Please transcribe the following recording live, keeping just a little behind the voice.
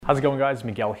How's it going, guys?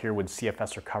 Miguel here with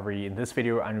CFS Recovery. In this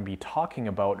video, I'm going to be talking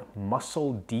about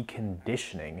muscle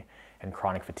deconditioning and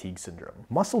chronic fatigue syndrome.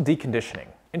 Muscle deconditioning,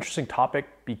 interesting topic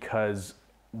because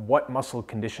what muscle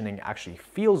conditioning actually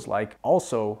feels like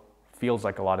also feels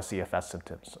like a lot of CFS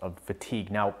symptoms of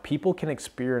fatigue. Now, people can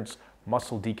experience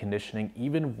muscle deconditioning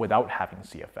even without having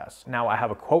CFS. Now, I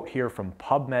have a quote here from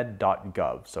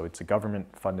PubMed.gov, so it's a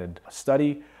government-funded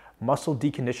study. Muscle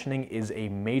deconditioning is a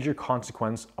major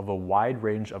consequence of a wide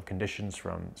range of conditions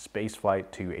from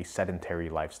spaceflight to a sedentary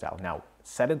lifestyle. Now,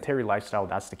 sedentary lifestyle,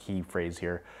 that's the key phrase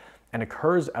here, and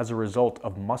occurs as a result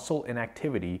of muscle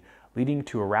inactivity, leading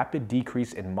to a rapid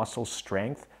decrease in muscle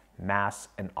strength, mass,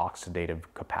 and oxidative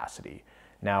capacity.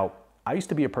 Now, I used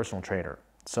to be a personal trainer,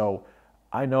 so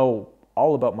I know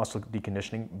all about muscle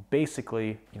deconditioning.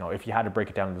 Basically, if you had to break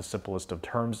it down in the simplest of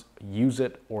terms, use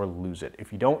it or lose it.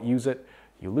 If you don't use it,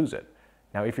 you lose it.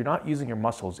 Now, if you're not using your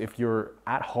muscles, if you're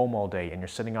at home all day and you're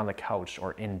sitting on the couch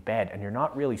or in bed and you're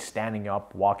not really standing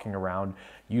up, walking around,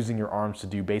 using your arms to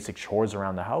do basic chores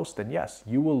around the house, then yes,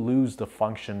 you will lose the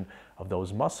function of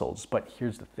those muscles. But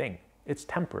here's the thing, it's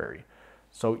temporary.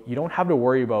 So you don't have to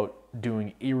worry about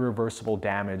doing irreversible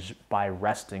damage by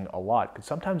resting a lot, because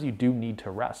sometimes you do need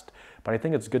to rest. But I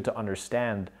think it's good to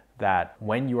understand that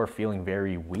when you are feeling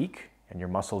very weak and your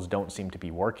muscles don't seem to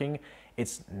be working,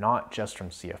 it's not just from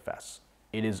CFS.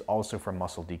 It is also from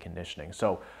muscle deconditioning.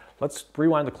 So let's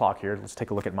rewind the clock here. Let's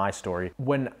take a look at my story.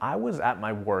 When I was at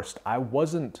my worst, I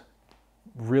wasn't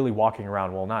really walking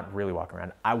around. Well, not really walking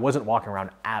around. I wasn't walking around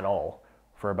at all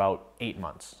for about 8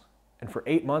 months. And for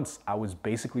 8 months, I was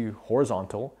basically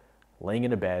horizontal, laying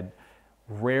in a bed,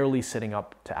 rarely sitting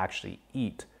up to actually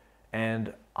eat.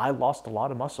 And I lost a lot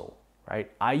of muscle,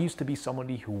 right? I used to be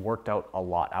somebody who worked out a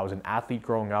lot. I was an athlete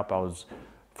growing up. I was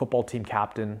football team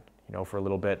captain, for a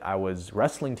little bit. I was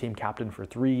wrestling team captain for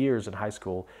 3 years in high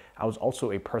school. I was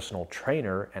also a personal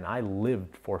trainer, and I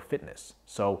lived for fitness.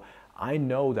 So I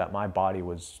know that my body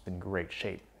was in great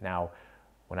shape. Now,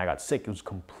 when I got sick, it was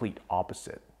complete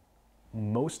opposite.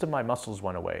 Most of my muscles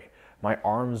went away. My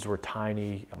arms were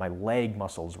tiny. My leg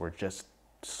muscles were just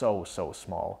so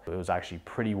small. It was actually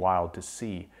pretty wild to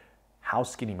see how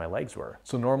skinny my legs were.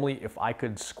 So normally if I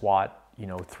could squat,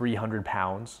 300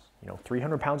 pounds,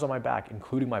 300 pounds on my back,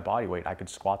 including my body weight, I could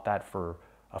squat that for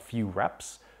a few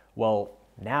reps. Well,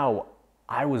 now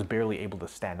I was barely able to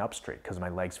stand up straight because my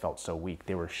legs felt so weak.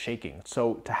 They were shaking.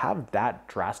 So to have that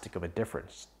drastic of a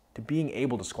difference, to being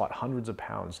able to squat hundreds of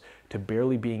pounds, to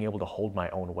barely being able to hold my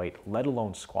own weight, let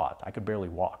alone squat. I could barely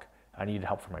walk. I needed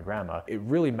help from my grandma. It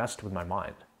really messed with my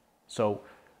mind. So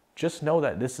just know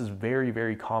that this is very,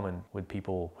 very common with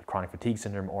people with chronic fatigue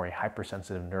syndrome or a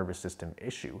hypersensitive nervous system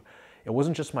issue. It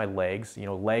wasn't just my legs.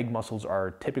 Leg muscles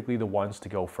are typically the ones to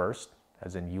go first,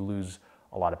 as in you lose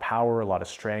a lot of power, a lot of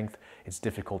strength. It's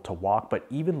difficult to walk, but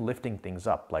even lifting things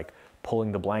up, like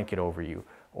pulling the blanket over you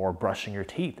or brushing your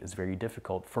teeth, is very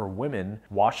difficult. For women,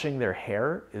 washing their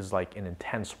hair is like an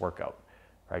intense workout,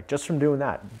 right? Just from doing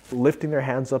that, lifting their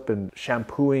hands up and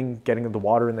shampooing, getting the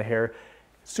water in the hair,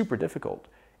 super difficult.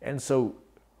 And so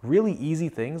really easy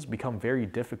things become very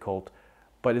difficult,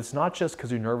 but it's not just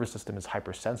because your nervous system is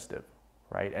hypersensitive,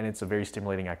 right? And it's a very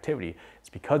stimulating activity. It's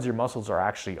because your muscles are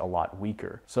actually a lot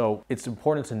weaker. So it's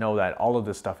important to know that all of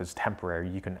this stuff is temporary.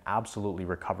 You can absolutely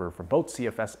recover from both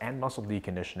CFS and muscle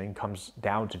deconditioning. Comes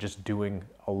down to just doing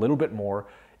a little bit more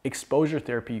exposure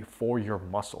therapy for your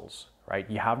muscles, right?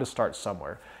 You have to start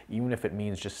somewhere, even if it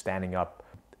means just standing up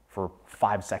for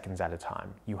 5 seconds at a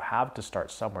time. You have to start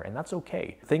somewhere, and that's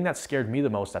okay. The thing that scared me the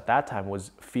most at that time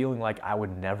was feeling like I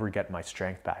would never get my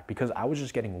strength back because I was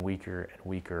just getting weaker and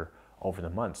weaker over the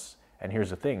months. And here's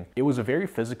the thing, it was a very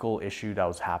physical issue that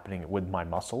was happening with my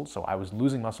muscles. So I was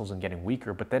losing muscles and getting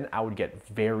weaker, but then I would get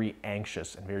very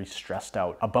anxious and very stressed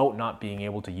out about not being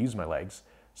able to use my legs.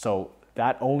 So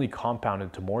that only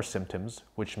compounded to more symptoms,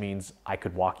 which means I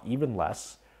could walk even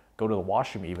less, go to the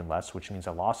washroom even less, which means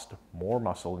I lost more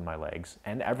muscle in my legs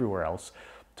and everywhere else.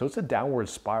 So it's a downward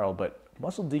spiral, but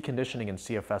muscle deconditioning and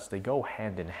CFS, they go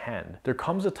hand in hand. There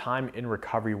comes a time in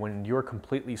recovery when you're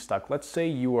completely stuck. Let's say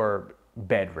you are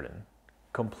bedridden,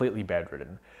 completely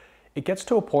bedridden. It gets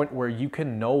to a point where you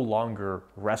can no longer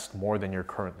rest more than you're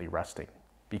currently resting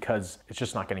because it's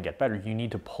just not going to get better. You need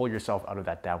to pull yourself out of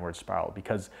that downward spiral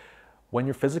because when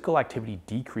your physical activity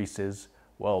decreases,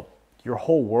 well, your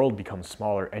whole world becomes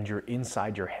smaller and you're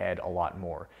inside your head a lot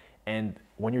more. And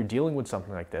when you're dealing with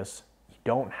something like this,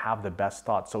 don't have the best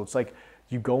thoughts. So it's like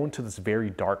you go into this very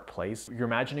dark place. You're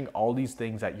imagining all these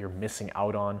things that you're missing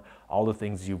out on, all the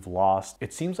things you've lost.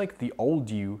 It seems like the old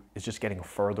you is just getting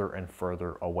further and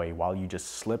further away while you just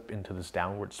slip into this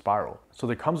downward spiral. So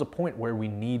there comes a point where we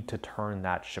need to turn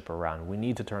that ship around. We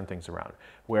need to turn things around,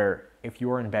 where if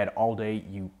you're in bed all day,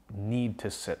 you need to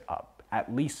sit up,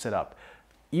 at least sit up,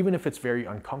 even if it's very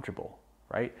uncomfortable,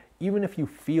 right? Even if you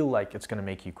feel like it's gonna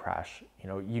make you crash,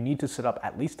 you need to sit up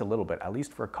at least a little bit, at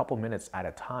least for a couple minutes at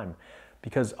a time.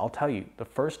 Because I'll tell you, the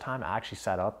first time I actually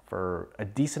sat up for a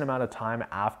decent amount of time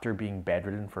after being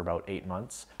bedridden for about 8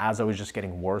 months, as I was just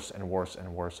getting worse and worse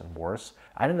and worse and worse,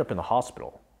 I ended up in the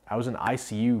hospital. I was in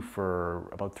ICU for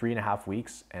about 3.5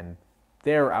 weeks, and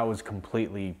there I was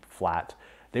completely flat.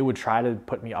 They would try to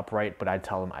put me upright, but I'd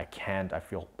tell them I can't, I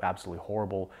feel absolutely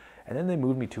horrible. And then they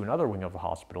moved me to another wing of the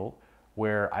hospital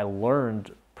where I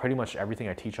learned pretty much everything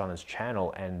I teach on this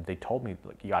channel, and they told me,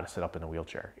 like, you gotta sit up in a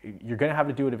wheelchair. You're gonna have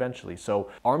to do it eventually. So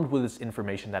armed with this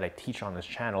information that I teach on this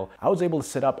channel, I was able to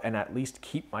sit up and at least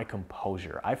keep my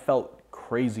composure. I felt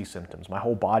crazy symptoms. My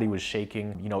whole body was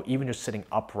shaking, even just sitting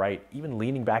upright, even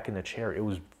leaning back in the chair. It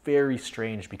was very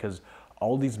strange because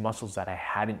all these muscles that I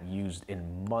hadn't used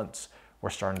in months were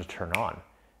starting to turn on.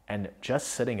 And just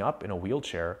sitting up in a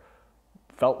wheelchair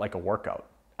felt like a workout.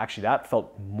 Actually, that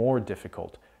felt more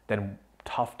difficult than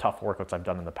tough workouts I've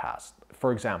done in the past.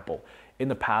 For example, in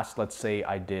the past, let's say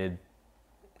I did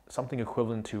something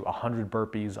equivalent to 100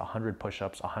 burpees, 100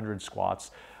 push-ups, 100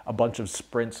 squats, a bunch of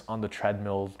sprints on the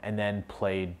treadmill, and then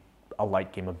played a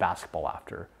light game of basketball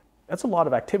after. That's a lot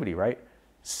of activity, right?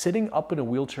 Sitting up in a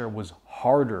wheelchair was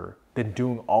harder than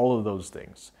doing all of those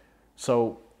things.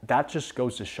 So that just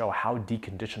goes to show how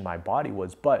deconditioned my body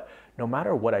was. But no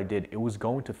matter what I did, it was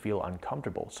going to feel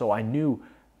uncomfortable. So I knew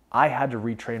I had to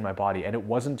retrain my body, and it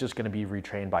wasn't just gonna be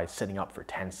retrained by sitting up for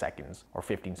 10 seconds or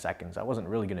 15 seconds. I wasn't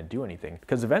really gonna do anything,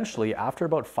 because eventually, after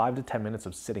about 5 to 10 minutes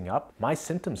of sitting up, my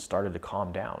symptoms started to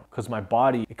calm down, because my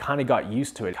body, it kind of got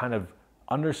used to it, kind of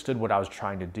understood what I was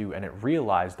trying to do, and it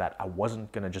realized that I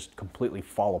wasn't gonna just completely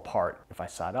fall apart if I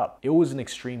sat up. It was an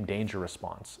extreme danger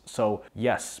response. So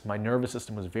yes, my nervous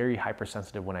system was very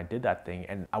hypersensitive when I did that thing,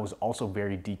 and I was also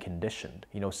very deconditioned.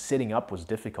 Sitting up was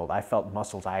difficult. I felt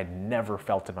muscles I had never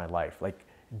felt in my life, like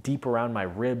deep around my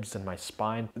ribs and my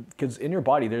spine, because in your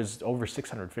body there's over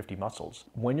 650 muscles.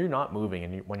 When you're not moving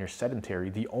and when you're sedentary,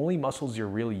 the only muscles you're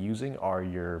really using are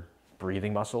your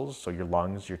breathing muscles, so your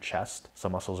lungs, your chest,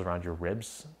 some muscles around your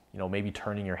ribs, maybe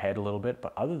turning your head a little bit.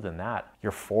 But other than that,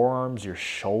 your forearms, your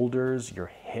shoulders, your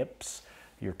hips,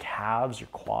 your calves, your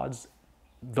quads,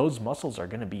 those muscles are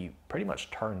gonna be pretty much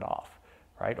turned off,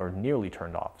 right? Or nearly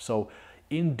turned off. So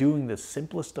in doing the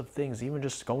simplest of things, even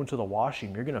just going to the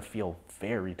washroom, you're gonna feel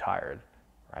very tired,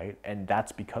 right? And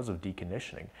that's because of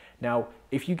deconditioning. Now,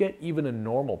 if you get even a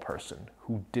normal person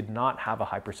who did not have a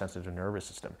hypersensitive nervous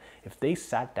system, if they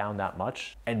sat down that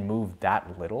much and moved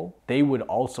that little, they would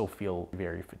also feel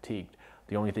very fatigued.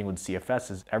 The only thing with CFS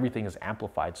is everything is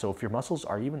amplified. So if your muscles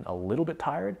are even a little bit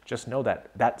tired, just know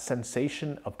that that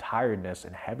sensation of tiredness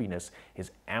and heaviness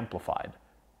is amplified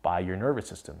by your nervous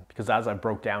system. Because as I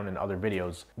broke down in other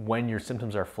videos, when your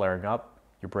symptoms are flaring up,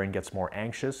 your brain gets more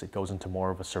anxious, it goes into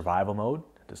more of a survival mode,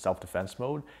 the self-defense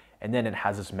mode, and then it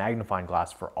has this magnifying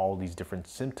glass for all these different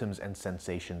symptoms and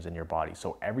sensations in your body.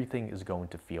 So everything is going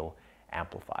to feel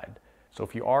amplified. So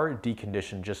if you are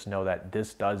deconditioned, just know that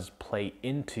this does play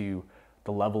into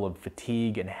the level of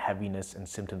fatigue and heaviness and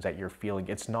symptoms that you're feeling.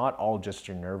 It's not all just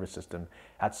your nervous system.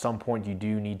 At some point, you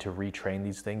do need to retrain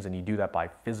these things, and you do that by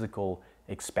physical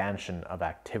expansion of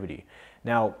activity.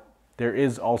 Now, there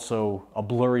is also a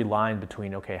blurry line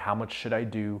between, okay, how much should I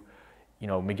do?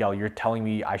 Miguel, you're telling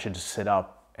me I should just sit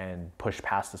up and push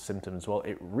past the symptoms. Well,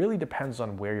 it really depends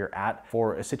on where you're at.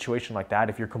 For a situation like that,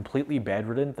 if you're completely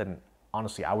bedridden, then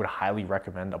honestly, I would highly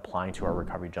recommend applying to our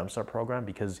Recovery Jumpstart program,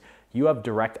 because you have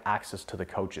direct access to the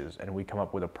coaches, and we come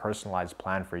up with a personalized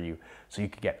plan for you so you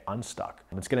can get unstuck.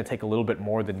 It's gonna take a little bit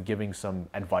more than giving some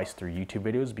advice through YouTube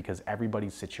videos, because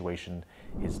everybody's situation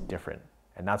is different.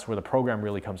 And that's where the program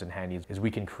really comes in handy, is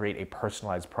we can create a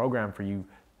personalized program for you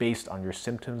based on your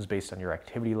symptoms, based on your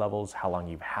activity levels, how long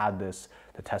you've had this,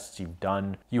 the tests you've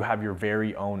done. You have your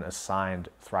very own assigned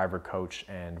Thriver coach,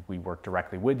 and we work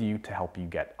directly with you to help you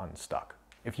get unstuck.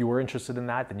 If you were interested in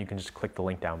that, then you can just click the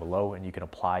link down below and you can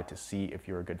apply to see if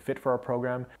you're a good fit for our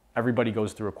program. Everybody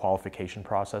goes through a qualification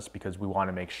process because we want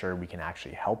to make sure we can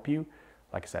actually help you.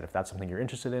 Like I said, if that's something you're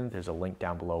interested in, there's a link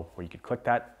down below where you could click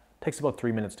that. It takes about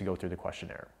 3 minutes to go through the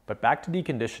questionnaire. But back to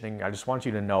deconditioning, I just want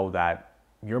you to know that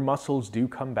your muscles do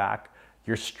come back.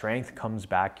 your strength comes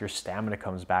back, your stamina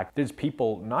comes back. There's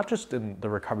people, not just in the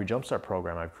Recovery Jumpstart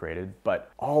program I've created,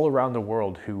 but all around the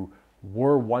world who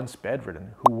were once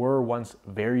bedridden, who were once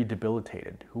very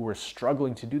debilitated, who were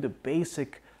struggling to do the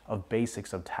basics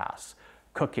of tasks.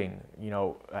 Cooking,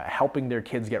 helping their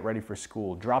kids get ready for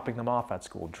school, dropping them off at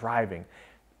school, driving.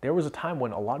 There was a time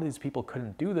when a lot of these people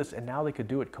couldn't do this, and now they could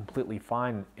do it completely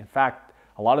fine. In fact,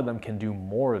 a lot of them can do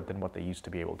more than what they used to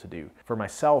be able to do. For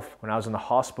myself, when I was in the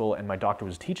hospital and my doctor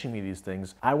was teaching me these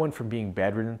things, I went from being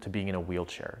bedridden to being in a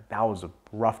wheelchair. That was a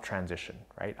rough transition,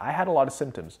 right? I had a lot of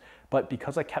symptoms, but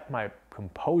because I kept my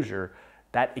composure,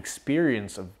 that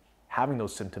experience of having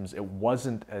those symptoms, it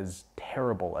wasn't as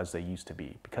terrible as they used to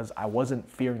be because I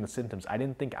wasn't fearing the symptoms. I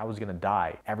didn't think I was gonna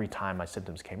die every time my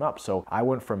symptoms came up. So I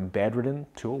went from bedridden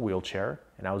to a wheelchair,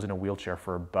 and I was in a wheelchair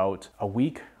for about a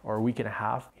week or a week and a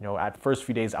half. At first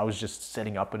few days, I was just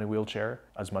sitting up in a wheelchair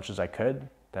as much as I could.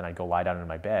 Then I'd go lie down in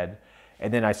my bed.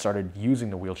 And then I started using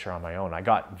the wheelchair on my own. I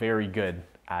got very good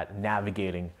at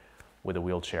navigating with a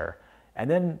wheelchair. And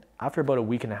then after about a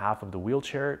week and a half of the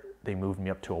wheelchair, they moved me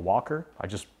up to a walker. I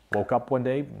just woke up one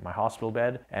day in my hospital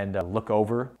bed and look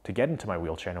over to get into my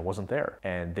wheelchair, and it wasn't there.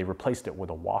 And they replaced it with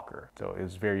a walker. So it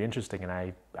was very interesting. And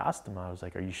I asked them, I was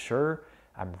like, are you sure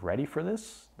I'm ready for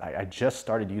this? I just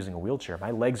started using a wheelchair.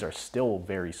 My legs are still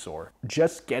very sore.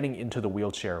 Just getting into the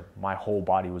wheelchair, my whole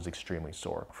body was extremely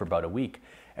sore for about a week.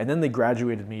 And then they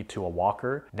graduated me to a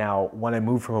walker. Now, when I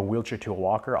moved from a wheelchair to a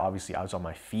walker, obviously I was on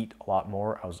my feet a lot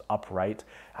more. I was upright.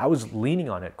 I was leaning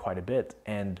on it quite a bit,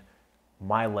 and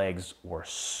my legs were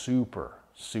super,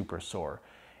 super sore.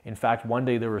 In fact, one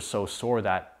day they were so sore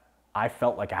that I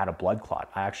felt like I had a blood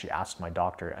clot. I actually asked my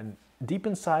doctor, and deep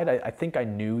inside, I think I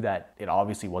knew that it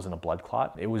obviously wasn't a blood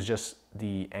clot. It was just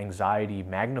the anxiety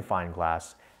magnifying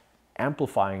glass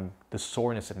amplifying the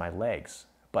soreness in my legs,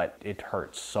 but it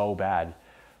hurt so bad.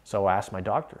 So I asked my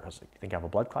doctor, I was like, you think I have a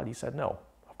blood clot? He said, no,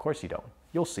 of course you don't.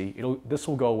 You'll see, this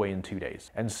will go away in 2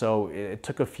 days. And so it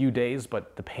took a few days,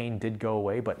 but the pain did go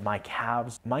away. But my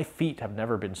calves, my feet have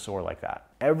never been sore like that.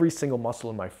 Every single muscle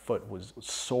in my foot was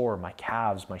sore. My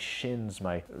calves, my shins,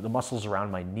 the muscles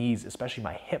around my knees, especially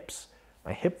my hips,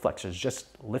 my hip flexors, just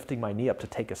lifting my knee up to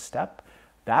take a step,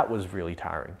 that was really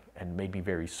tiring and made me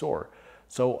very sore.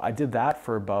 So I did that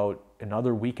for about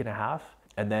another week and a half.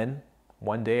 And then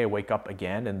one day I wake up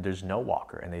again and there's no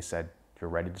walker. And they said, you're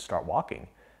ready to start walking.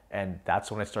 And that's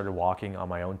when I started walking on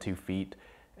my own 2 feet.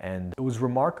 And it was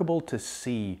remarkable to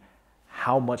see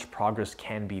how much progress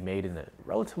can be made in a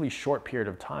relatively short period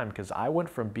of time, because I went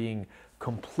from being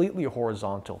completely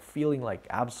horizontal, feeling like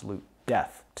absolute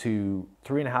death, to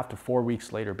 3.5 to 4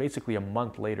 weeks later, basically a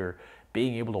month later,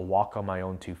 being able to walk on my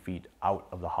own 2 feet out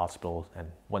of the hospital and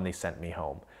when they sent me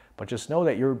home. But just know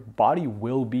that your body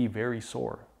will be very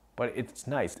sore, but it's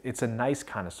nice. It's a nice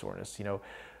kind of soreness,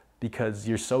 because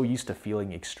you're so used to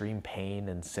feeling extreme pain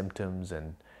and symptoms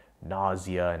and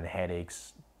nausea and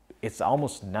headaches. It's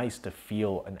almost nice to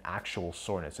feel an actual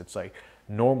soreness. It's like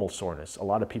normal soreness. A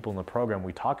lot of people in the program,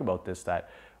 we talk about this, that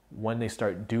when they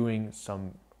start doing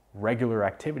some regular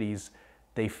activities,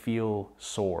 they feel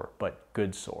sore, but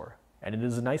good sore. And it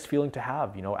is a nice feeling to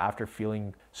have, after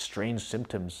feeling strange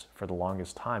symptoms for the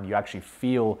longest time, you actually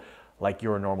feel like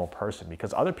you're a normal person,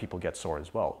 because other people get sore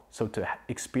as well. So to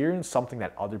experience something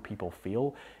that other people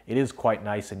feel, it is quite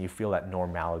nice, and you feel that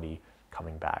normality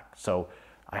coming back. So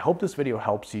I hope this video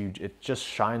helps you. It just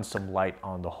shines some light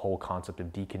on the whole concept of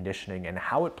deconditioning and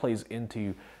how it plays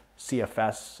into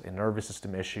CFS, a nervous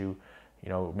system issue.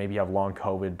 Maybe you have long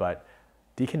COVID, but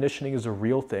deconditioning is a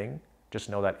real thing. Just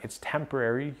know that it's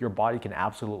temporary. Your body can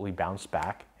absolutely bounce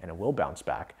back, and it will bounce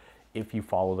back if you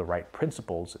follow the right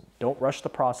principles. Don't rush the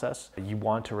process. You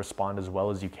want to respond as well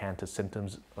as you can to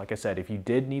symptoms. Like I said, if you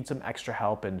did need some extra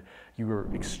help and you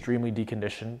were extremely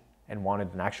deconditioned and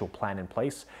wanted an actual plan in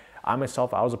place, I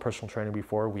was a personal trainer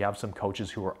before. We have some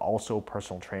coaches who are also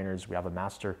personal trainers. We have a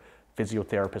master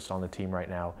physiotherapist on the team right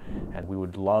now, and we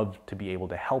would love to be able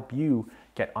to help you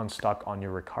get unstuck on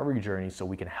your recovery journey so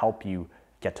we can help you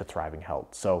get to thriving health.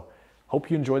 So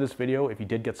hope you enjoyed this video. If you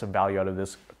did get some value out of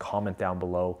this, comment down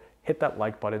below. Hit that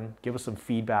like button, give us some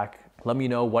feedback. Let me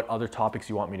know what other topics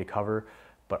you want me to cover.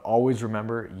 But always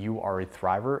remember, you are a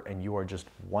thriver, and you are just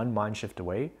one mind shift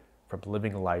away from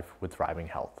living a life with thriving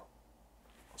health.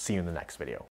 See you in the next video.